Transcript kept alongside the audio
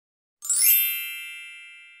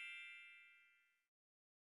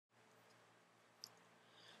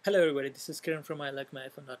Hello everybody, this is Kiran from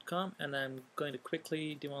iLikeMyIPhone.com and I'm going to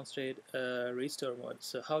quickly demonstrate restore mode.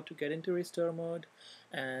 So how to get into restore mode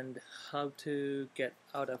and how to get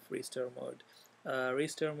out of restore mode.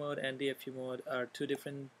 Restore mode and DFU mode are two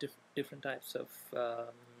different types of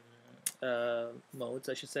modes,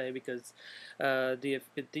 I should say, because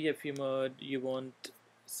with DFU mode you won't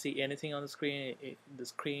see anything on the screen. The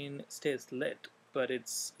screen stays lit, but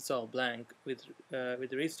it's all blank. With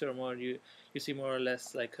the restore mode, you see more or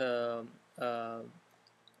less like an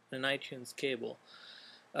iTunes cable.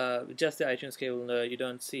 Just the iTunes cable. You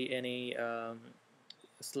don't see any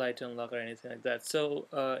slide to unlock or anything like that. So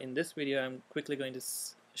in this video, I'm quickly going to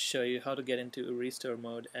show you how to get into restore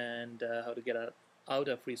mode and how to get out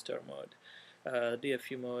of restore mode.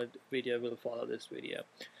 DFU mode video will follow this video.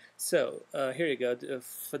 So here you go.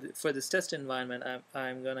 For this test environment,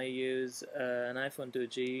 I'm gonna use an iPhone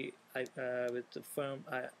 2G with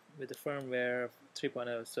the firmware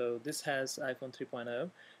 3.0. So this has iPhone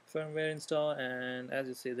 3.0 firmware install, and as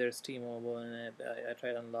you see, there's T-Mobile in it. I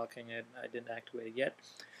tried unlocking it. I didn't activate it yet.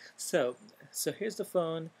 So here's the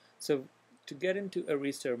phone. So to get into a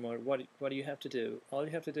restore mode, what do you have to do? All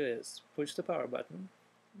you have to do is push the power button.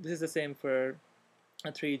 This is the same for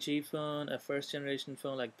a 3G phone, a first generation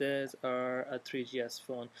phone like this, or a 3GS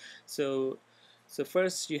phone. So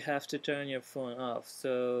first you have to turn your phone off.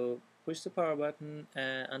 So push the power button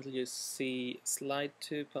until you see slide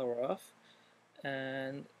to power off,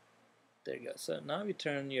 and there you go. So now you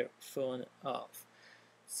turn your phone off.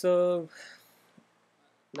 So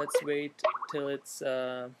let's wait till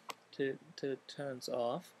till it turns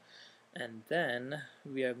off, and then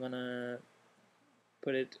we are gonna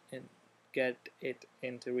put it in, get it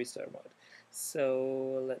into restore mode.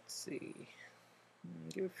 So let's see,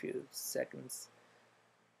 give a few seconds.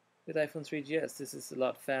 With iPhone 3GS, this is a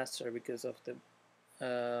lot faster because of the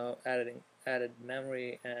added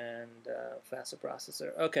memory and faster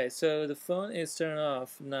processor. Okay, so the phone is turned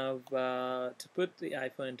off. Now to put the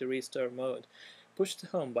iPhone into restore mode, push the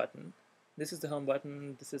home button. This is the home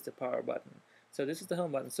button, this is the power button. So this is the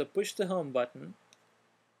home button. So push the home button.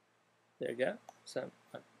 There you go. So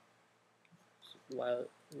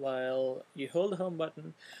while you hold the home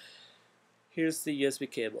button, here's the USB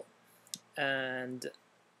cable. And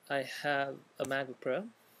I have a MacBook Pro,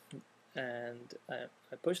 and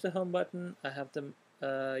I push the home button. I have the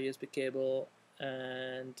USB cable,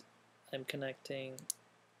 and I'm connecting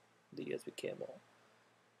the USB cable.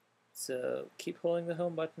 So keep holding the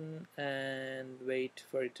home button and wait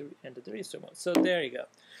for it to enter the restore mode. So there you go.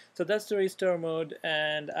 So that's the restore mode,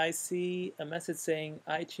 and I see a message saying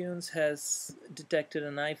iTunes has detected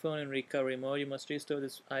an iPhone in recovery mode. You must restore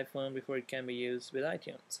this iPhone before it can be used with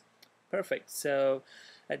iTunes. Perfect. So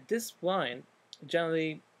at this point,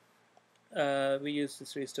 generally we use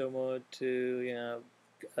this restore mode to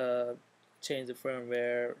change the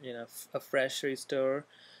firmware, a fresh restore,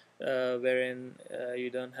 wherein you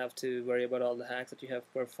don't have to worry about all the hacks that you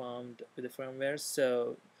have performed with the firmware.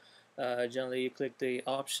 So generally you click the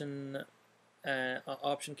option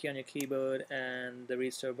key on your keyboard and the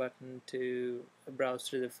restore button to browse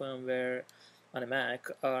through the firmware. On a Mac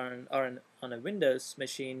or on a Windows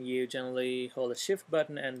machine, you generally hold the shift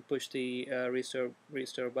button and push the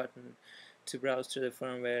restore button to browse through the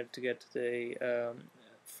firmware to get to the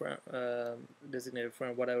designated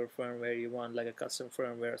firmware, whatever firmware you want, like a custom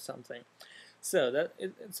firmware or something. So that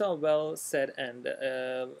it's all well said, and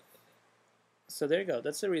so there you go.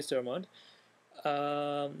 That's the restore mode.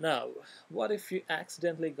 Now, what if you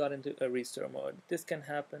accidentally got into a restore mode? This can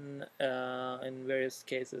happen in various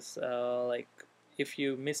cases, like if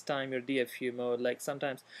you mistime your DFU mode, like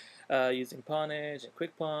sometimes using pawnage and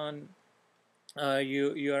quick pawn,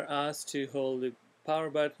 you are asked to hold the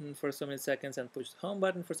power button for so many seconds and push the home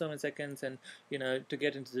button for so many seconds, and to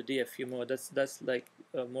get into the DFU mode. That's like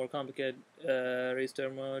a more complicated restore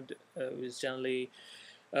mode, which is generally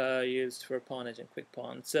used for pawnage and quick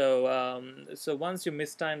pawn. So once you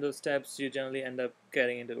mistime those steps, you generally end up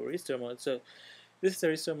getting into restore mode. So this is the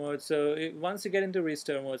restore mode. So once you get into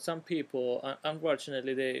restore mode, some people,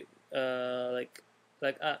 unfortunately, they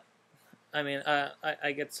I mean,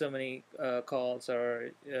 I get so many calls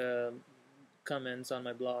or comments on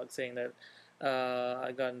my blog saying that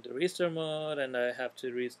I got into restore mode and I have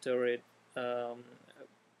to restore it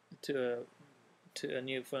to a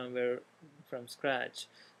new firmware from scratch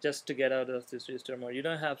just to get out of this restore mode. You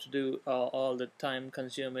don't have to do all the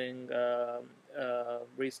time-consuming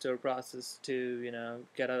restore process to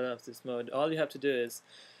get out of this mode. All you have to do is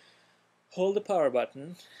hold the power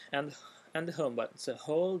button and the home button. So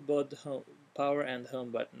hold both the power and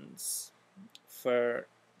home buttons for.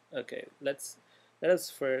 Okay, let us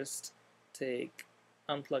first take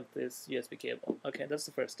unplug this USB cable. Okay, that's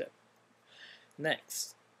the first step.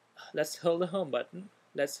 Next, let's hold the home button,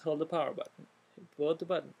 let's hold the power button, both the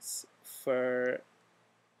buttons for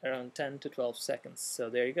around 10 to 12 seconds. So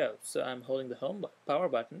there you go. So I'm holding the power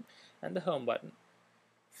button and the home button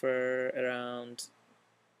for around,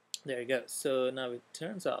 there you go. So now it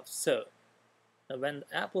turns off. So now when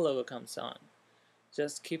the Apple logo comes on,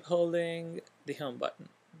 just keep holding the home button.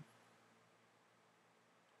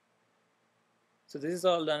 So this is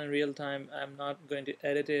all done in real time. I'm not going to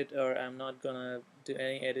edit it, or I'm not gonna do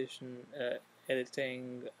any editing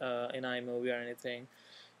in iMovie or anything,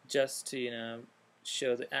 just to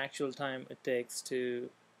show the actual time it takes to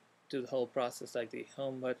do the whole process, like the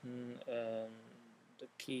home button, the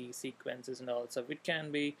key sequences and all that stuff. It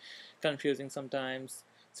can be confusing sometimes.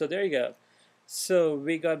 So there you go. So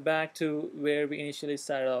we got back to where we initially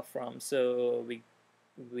started off from. So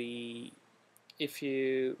we if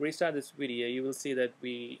you restart this video, you will see that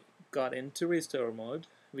we got into restore mode,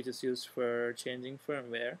 which is used for changing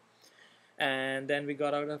firmware, and then we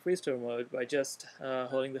got out of restore mode by just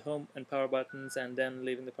holding the home and power buttons, and then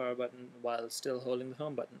leaving the power button while still holding the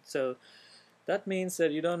home button. So that means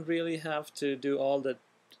that you don't really have to do all the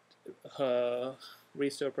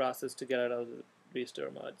restore process to get out of the restore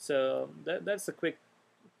mode. So that's a quick.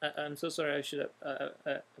 I'm so sorry. I should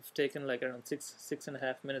have taken like around six and a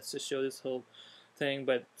half minutes to show this whole thing,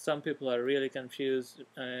 but some people are really confused,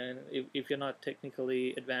 and if you're not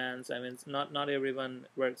technically advanced, I mean, not everyone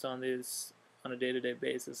works on this on a day-to-day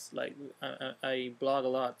basis. Like I blog a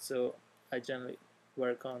lot, so I generally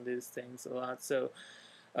work on these things a lot. So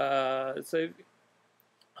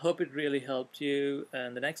hope it really helped you,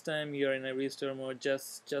 and the next time you're in a restore mode,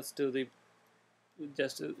 just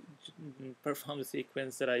perform the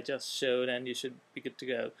sequence that I just showed, and you should be good to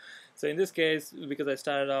go. So in this case, because I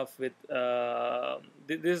started off with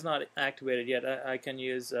this is not activated yet, I can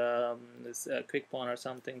use this quick pawn or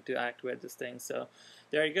something to activate this thing. So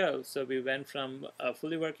there you go. So we went from a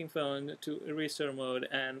fully working phone to a restore mode,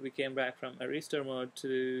 and we came back from a restore mode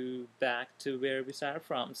to back to where we started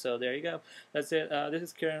from. So there you go. That's it. This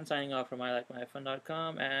is Kiran signing off from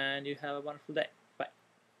iLikeMyIPhone.com, and you have a wonderful day.